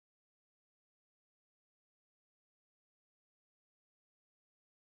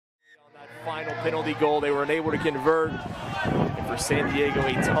final penalty goal. They were unable to convert. And for San Diego,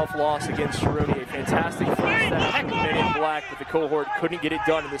 a tough loss against Sharoni. A fantastic first half, men in black, but the cohort couldn't get it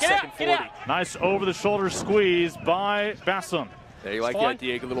done in the second 40. Nice over-the-shoulder squeeze by Bassam. There you like the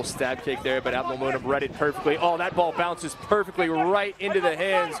idea, a little stab kick there, but Abdelmonem read it perfectly. Oh, that ball bounces perfectly right into the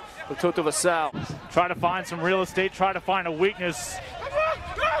hands of Toto Vassal. Try to find some real estate, try to find a weakness.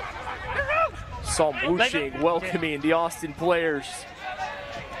 Saw Wuching welcoming the Austin players.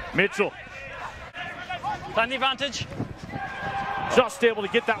 Mitchell. Find the advantage. Just able to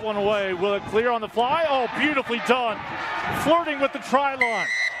get that one away. Will it clear on the fly? Oh, beautifully done. Flirting with the try line.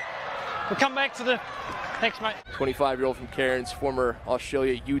 We'll come back to the next mate. 25-year-old from Cairns, former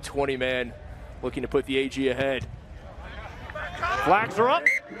Australia U20 man, looking to put the AG ahead. Flags are up.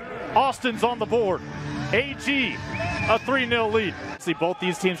 Austin's on the board. AG, a 3-0 lead. See, both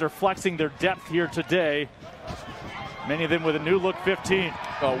these teams are flexing their depth here today. Many of them with a new look 15.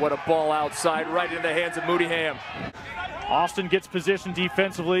 Oh, what a ball outside, right into the hands of Mooneyham. Austin gets positioned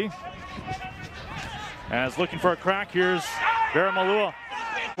defensively. As looking for a crack, here's Baramalua,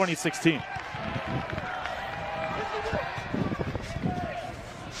 2016.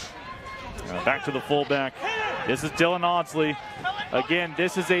 Back to the fullback. This is Dylan Audsley. Again,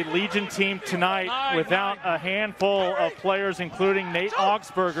 this is a Legion team tonight without a handful of players, including Nate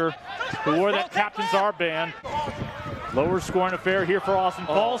Augsburger, who wore that captain's armband. Lower scoring affair here for Austin.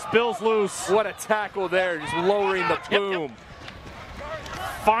 Ball spills loose. What a tackle there, just lowering the plume.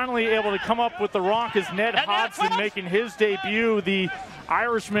 Finally able to come up with the rock is Ned Hodgson, making his debut, the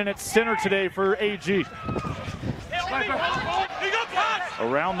Irishman at center today for AG.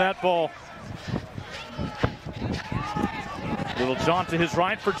 Around that ball. Little jaunt to his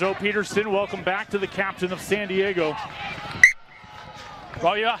right for Joe Peterson. Welcome back to the captain of San Diego.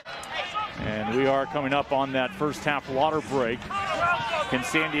 And we are coming up on that first half water break. Can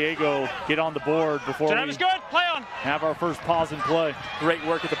San Diego get on the board before we have our first pause and play? Great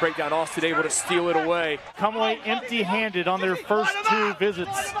work at the breakdown. Austin able to steal it away. Come away empty-handed on their first two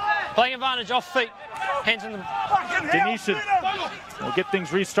visits. Playing advantage, off feet, hands in the... Denishan will get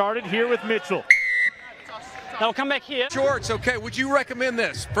things restarted here with Mitchell. They'll come back here. Shorts, okay, would you recommend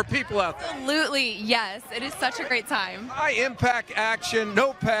this for people out there? Absolutely, yes. It is such a great time. High impact action,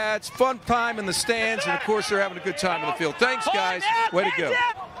 no pads, fun time in the stands, and of course they're having a good time in the field. Thanks, guys. Way to go.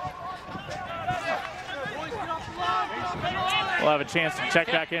 We'll have a chance to check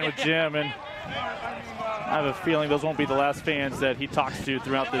back in with Jim, and I have a feeling those won't be the last fans that he talks to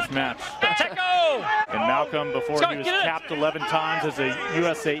throughout this match. And Malcolm, before he was capped 11 times as a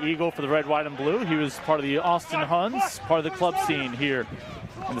USA Eagle for the red, white, and blue, he was part of the Austin Huns, part of the club scene here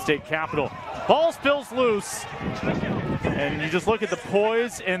in the state capitol. Ball spills loose, and you just look at the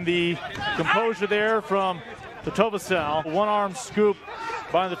poise and the composure there from the Tovasal. One-arm scoop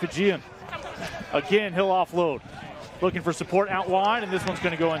by the Fijian. Again, he'll offload. Looking for support out wide, and this one's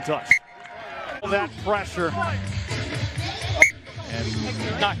going to go untouched. That pressure. And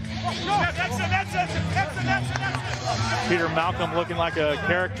Peter Malcolm looking like a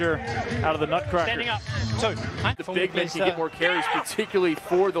character out of the Nutcracker. Standing up. The big men can get more carries, particularly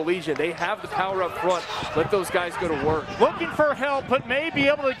for the Legion. They have the power up front. Let those guys go to work. Looking for help, but may be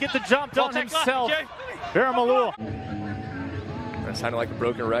able to get the jump done himself. Baramalua. That sounded like a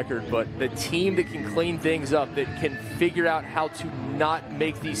broken record, but the team that can clean things up, that can figure out how to not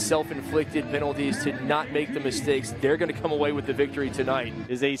make these self-inflicted penalties, to not make the mistakes, they're going to come away with the victory tonight.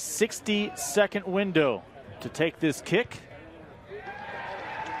 Is a 60-second window to take this kick.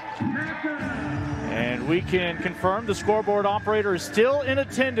 And we can confirm the scoreboard operator is still in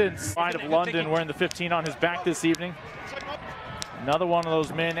attendance. Pride of London wearing the 15 on his back this evening. Another one of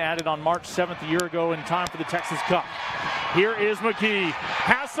those men added on March 7th a year ago in time for the Texas Cup. Here is McGee,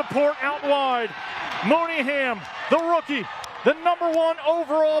 has support out wide. Mooneyham, the rookie, the #1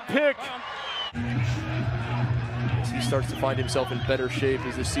 overall pick. As he starts to find himself in better shape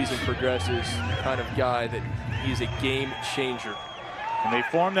as the season progresses, the kind of guy that he's a game changer. And they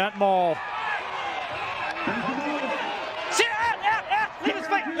form that maul.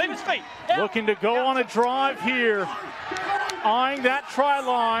 Leave his feet. Looking to go on a drive here. Eyeing that try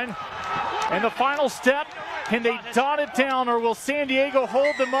line. And the final step, can they dot it down, or will San Diego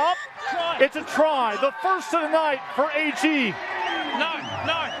hold them up? It's a try, the first of the night for AG. No.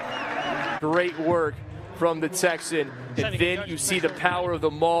 Great work from the Texan. And then you see the power of the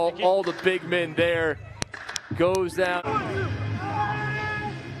maul, all the big men there. Goes down.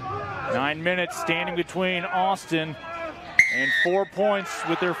 9 minutes standing between Austin And 4 points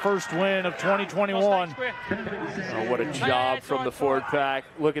with their first win of 2021. Oh, what a job from the forward pack.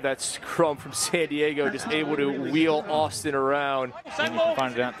 Look at that scrum from San Diego, just able to wheel Austin around. And you can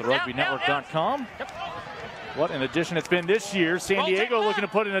find it at therugbynetwork.com. What an addition it's been this year. San Diego looking to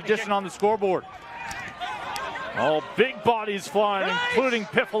put an addition on the scoreboard. Oh, big bodies flying, including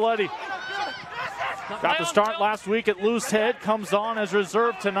Piffaletti. Got the start last week at loose head, comes on as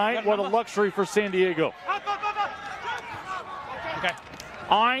reserve tonight. What a luxury for San Diego. Okay.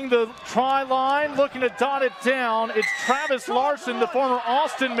 Eyeing the try line, looking to dot it down. It's Travis Larson, the former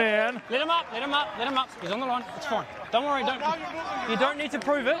Austin man. Let him up, let him up, let him up. He's on the line, it's fine. Don't worry, you don't need to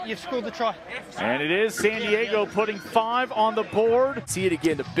prove it. You've scored the try. And it is San Diego putting 5 on the board. See it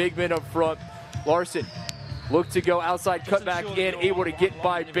again, the big men up front. Larson looked to go outside, cut back in, able to get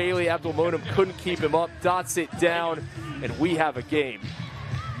by Bailey. Abdulmunum couldn't keep him up, dots it down, and we have a game.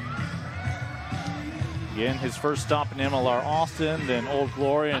 Again, his first stop in MLR Austin, then Old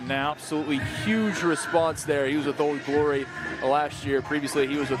Glory, and now absolutely huge response there. He was with Old Glory last year. Previously,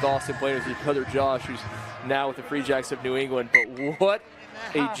 he was with Austin playing with his brother Josh, who's now with the Free Jacks of New England. But what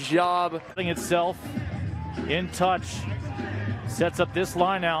a job. Itself in touch, sets up this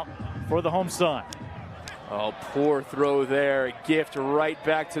line out for the home side. Oh, poor throw there. A gift right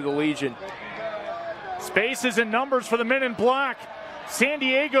back to the Legion. Spaces and numbers for the men in black. San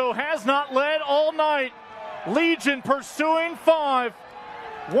Diego has not led all night. Legion pursuing 5.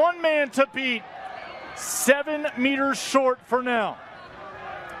 One man to beat. 7 meters short for now.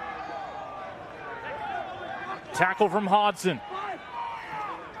 Tackle from Hodson.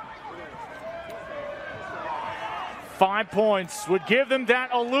 5 points would give them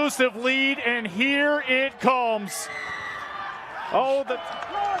that elusive lead, and here it comes. Oh,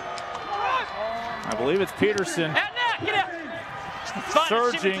 I believe it's Peterson. Out now, get out.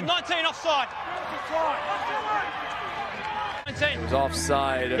 Surging. 19 offside. 19. It was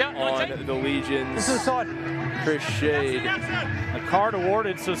offside on the Legion's Chris Shade. A card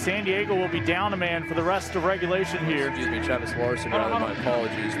awarded, so San Diego will be down a man for the rest of regulation here. Excuse me, Travis Larson, rather. My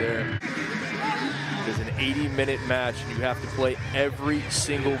apologies there. It is an 80-minute match, and you have to play every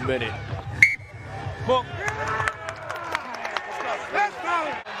single minute. Well,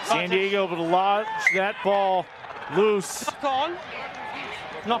 San Diego able to lodge that ball loose.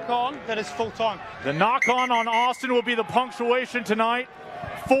 Knock on, that is full time. The knock on Austin will be the punctuation tonight.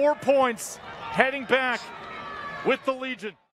 4 points heading back with the Legion.